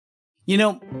You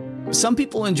know, some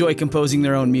people enjoy composing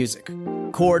their own music,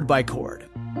 chord by chord,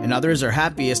 and others are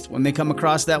happiest when they come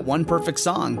across that one perfect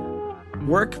song.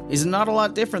 Work is not a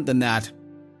lot different than that.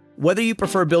 Whether you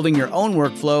prefer building your own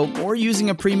workflow or using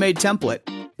a pre-made template,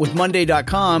 with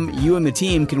Monday.com, you and the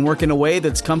team can work in a way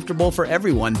that's comfortable for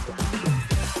everyone.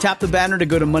 Tap the banner to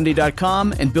go to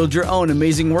Monday.com and build your own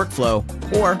amazing workflow,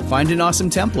 or find an awesome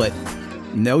template.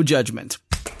 No judgment.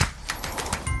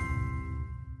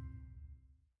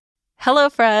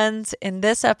 Hello, friends. In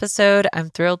this episode,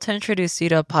 I'm thrilled to introduce you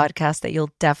to a podcast that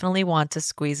you'll definitely want to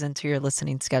squeeze into your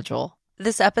listening schedule.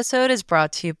 This episode is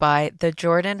brought to you by The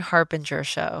Jordan Harbinger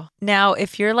Show. Now,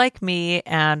 if you're like me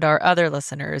and our other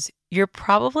listeners, you're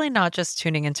probably not just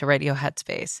tuning into Radio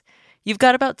Headspace. You've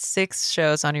got about 6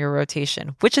 shows on your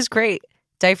rotation, which is great.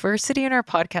 Diversity in our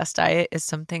podcast diet is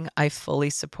something I fully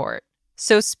support.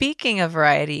 So speaking of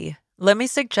variety, let me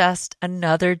suggest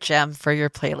another gem for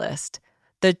your playlist.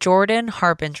 The Jordan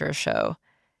Harbinger Show.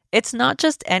 It's not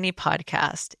just any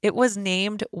podcast. It was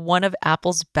named one of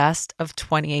Apple's best of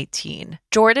 2018.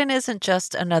 Jordan isn't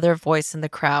just another voice in the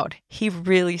crowd. He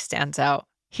really stands out.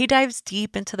 He dives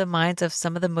deep into the minds of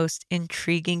some of the most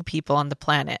intriguing people on the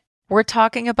planet. We're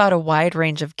talking about a wide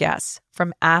range of guests,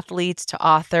 from athletes to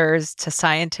authors to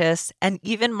scientists and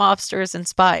even mobsters and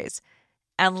spies.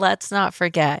 And let's not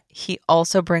forget, he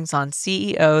also brings on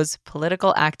CEOs,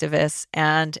 political activists,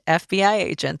 and FBI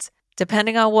agents,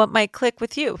 depending on what might click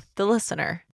with you, the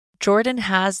listener. Jordan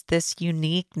has this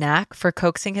unique knack for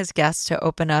coaxing his guests to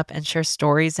open up and share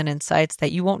stories and insights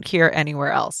that you won't hear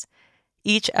anywhere else.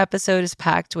 Each episode is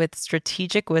packed with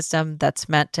strategic wisdom that's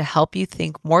meant to help you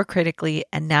think more critically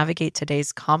and navigate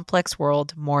today's complex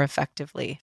world more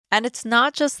effectively. And it's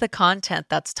not just the content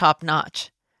that's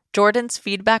top-notch. Jordan's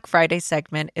Feedback Friday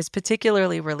segment is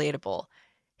particularly relatable.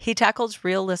 He tackles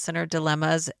real listener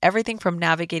dilemmas, everything from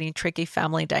navigating tricky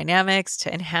family dynamics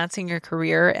to enhancing your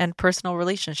career and personal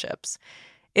relationships.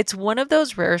 It's one of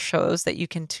those rare shows that you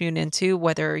can tune into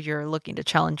whether you're looking to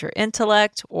challenge your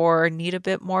intellect or need a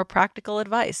bit more practical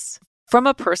advice. From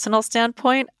a personal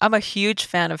standpoint, I'm a huge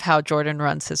fan of how Jordan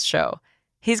runs his show.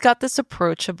 He's got this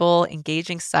approachable,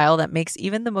 engaging style that makes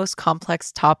even the most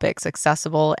complex topics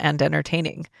accessible and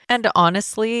entertaining. And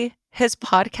honestly, his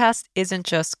podcast isn't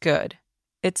just good.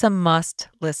 It's a must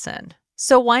listen.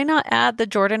 So why not add the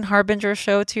Jordan Harbinger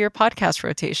Show to your podcast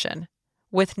rotation?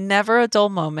 With never a dull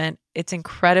moment, it's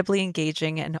incredibly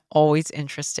engaging and always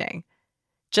interesting.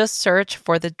 Just search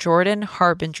for the Jordan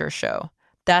Harbinger Show.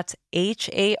 That's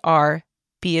HARB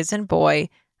as in boy,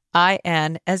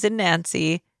 IN as in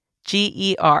Nancy,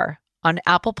 GER on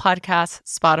Apple Podcasts,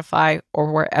 Spotify,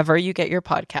 or wherever you get your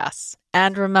podcasts.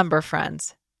 And remember,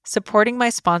 friends, supporting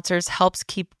my sponsors helps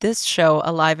keep this show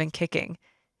alive and kicking.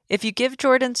 If you give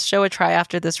Jordan's show a try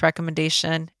after this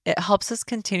recommendation, it helps us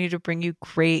continue to bring you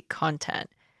great content.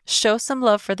 Show some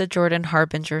love for the Jordan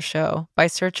Harbinger Show by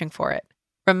searching for it.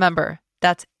 Remember,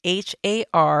 that's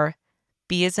HARB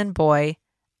as in boy,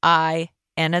 IN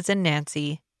as in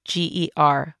Nancy,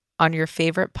 GER on your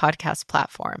favorite podcast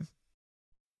platform.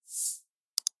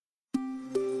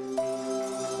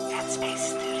 Headspace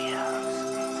Studios.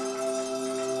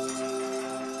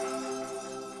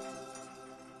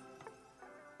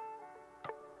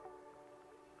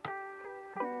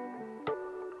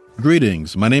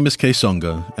 Greetings, my name is Kay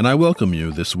Songa, and I welcome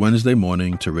you this Wednesday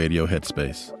morning to Radio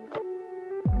Headspace.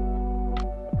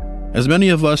 As many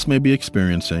of us may be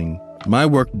experiencing, my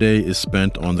workday is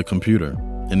spent on the computer,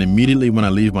 and immediately when I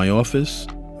leave my office,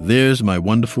 there's my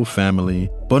wonderful family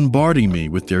bombarding me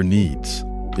with their needs.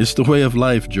 It's the way of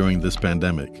life during this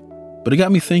pandemic. But it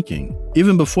got me thinking,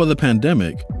 even before the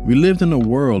pandemic, we lived in a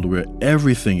world where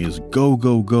everything is go,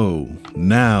 go, go,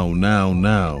 now,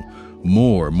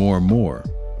 more.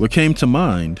 What came to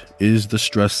mind is the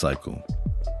stress cycle.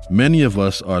 Many of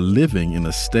us are living in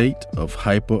a state of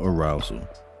hyperarousal.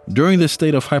 During this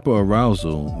state of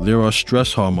hyperarousal, there are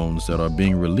stress hormones that are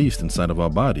being released inside of our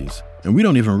bodies, and we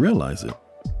don't even realize it.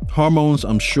 Hormones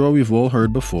I'm sure we've all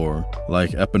heard before,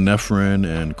 like epinephrine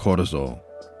and cortisol.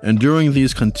 And during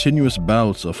these continuous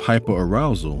bouts of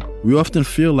hyperarousal, we often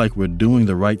feel like we're doing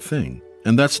the right thing.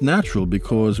 And that's natural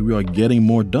because we are getting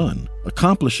more done,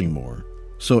 accomplishing more.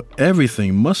 So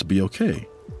everything must be okay.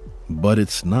 But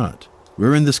it's not.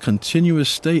 We're in this continuous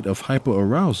state of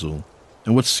hyperarousal,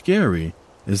 and what's scary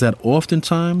is that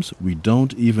oftentimes we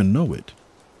don't even know it.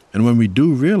 And when we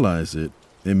do realize it,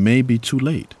 it may be too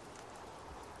late.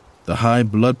 The high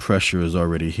blood pressure is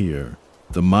already here,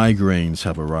 the migraines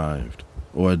have arrived,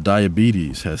 or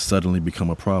diabetes has suddenly become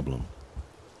a problem.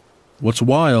 What's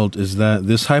wild is that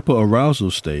this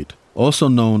hyperarousal state, also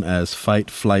known as fight,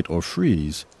 flight, or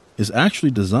freeze, is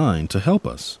actually designed to help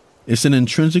us. It's an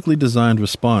intrinsically designed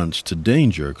response to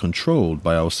danger controlled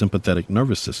by our sympathetic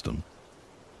nervous system.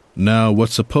 Now,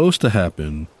 what's supposed to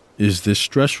happen is this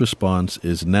stress response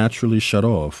is naturally shut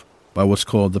off by what's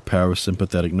called the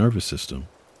parasympathetic nervous system,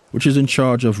 which is in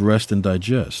charge of rest and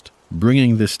digest,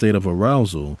 bringing this state of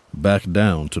arousal back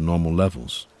down to normal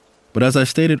levels. But as I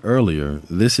stated earlier,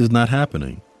 this is not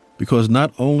happening because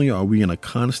not only are we in a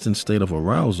constant state of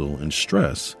arousal and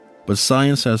stress, but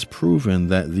science has proven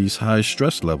that these high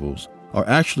stress levels are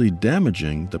actually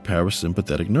damaging the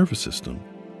parasympathetic nervous system.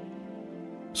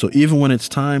 So even when it's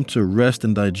time to rest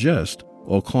and digest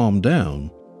or calm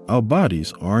down, our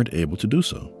bodies aren't able to do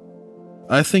so.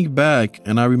 I think back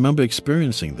and I remember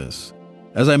experiencing this.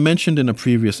 As I mentioned in a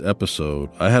previous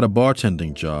episode, I had a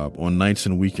bartending job on nights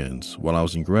and weekends while I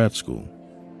was in grad school.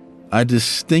 I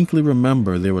distinctly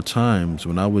remember there were times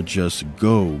when I would just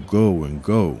go,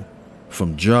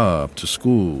 from job to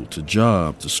school to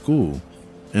job to school.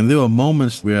 And there were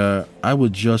moments where I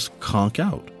would just conk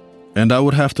out. And I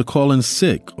would have to call in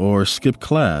sick or skip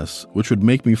class, which would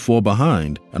make me fall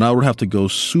behind, and I would have to go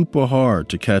super hard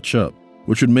to catch up,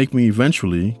 which would make me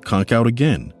eventually conk out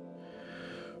again.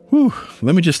 Whew,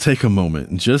 let me just take a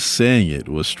moment. Just saying it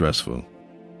was stressful.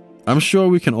 I'm sure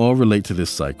we can all relate to this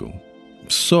cycle.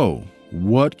 So,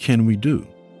 what can we do?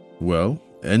 Well,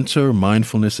 enter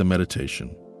mindfulness and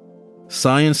meditation.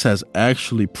 Science has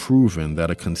actually proven that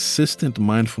a consistent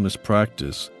mindfulness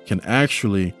practice can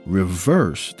actually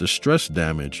reverse the stress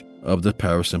damage of the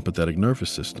parasympathetic nervous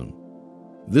system.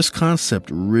 This concept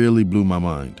really blew my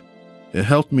mind. It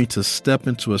helped me to step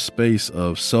into a space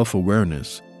of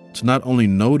self-awareness, to not only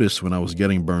notice when I was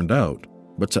getting burned out,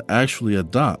 but to actually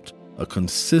adopt a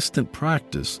consistent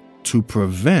practice to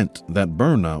prevent that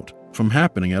burnout from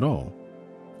happening at all.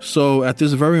 So at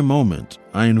this very moment,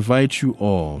 I invite you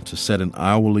all to set an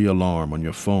hourly alarm on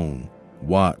your phone,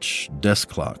 watch, desk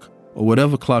clock, or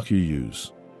whatever clock you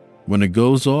use. When it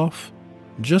goes off,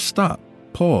 just stop,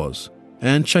 pause,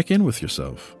 and check in with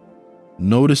yourself.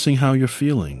 Noticing how you're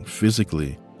feeling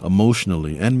physically,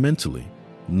 emotionally, and mentally.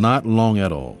 Not long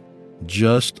at all,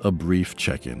 just a brief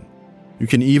check-in. You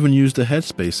can even use the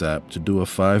Headspace app to do a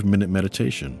 5-minute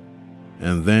meditation,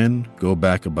 and then go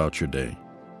back about your day.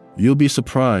 You'll be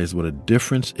surprised what a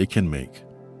difference it can make.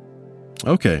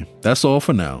 Okay, that's all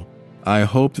for now. I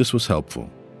hope this was helpful.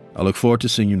 I look forward to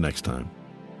seeing you next time.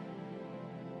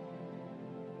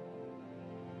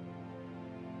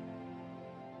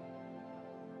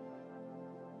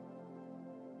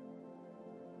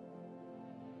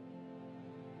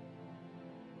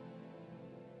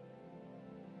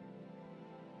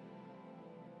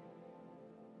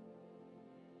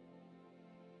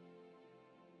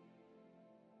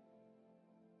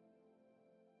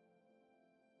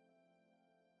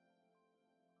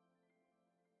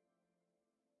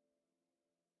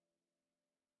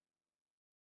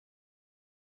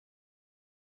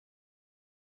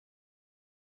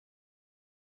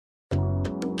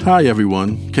 Hi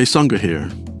everyone, Kesunga here.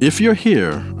 If you're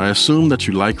here, I assume that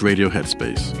you like Radio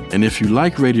Headspace. And if you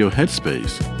like Radio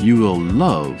Headspace, you will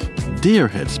love Dear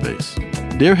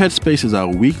Headspace. Dear Headspace is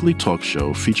our weekly talk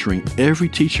show featuring every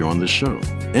teacher on the show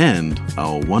and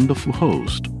our wonderful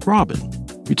host, Robin.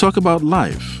 We talk about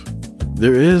life.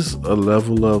 There is a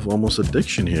level of almost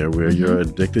addiction here where you're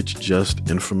addicted to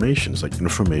just information. It's like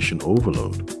information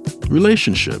overload.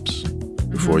 Relationships.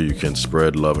 Before you can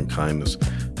spread love and kindness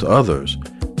to others,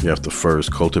 you have to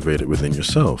first cultivate it within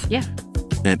yourself. Yeah.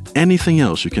 And anything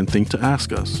else you can think to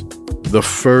ask us. The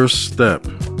first step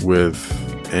with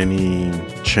any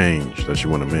change that you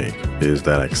want to make is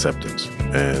that acceptance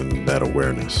and that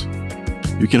awareness.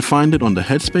 You can find it on the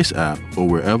Headspace app or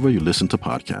wherever you listen to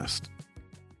podcasts.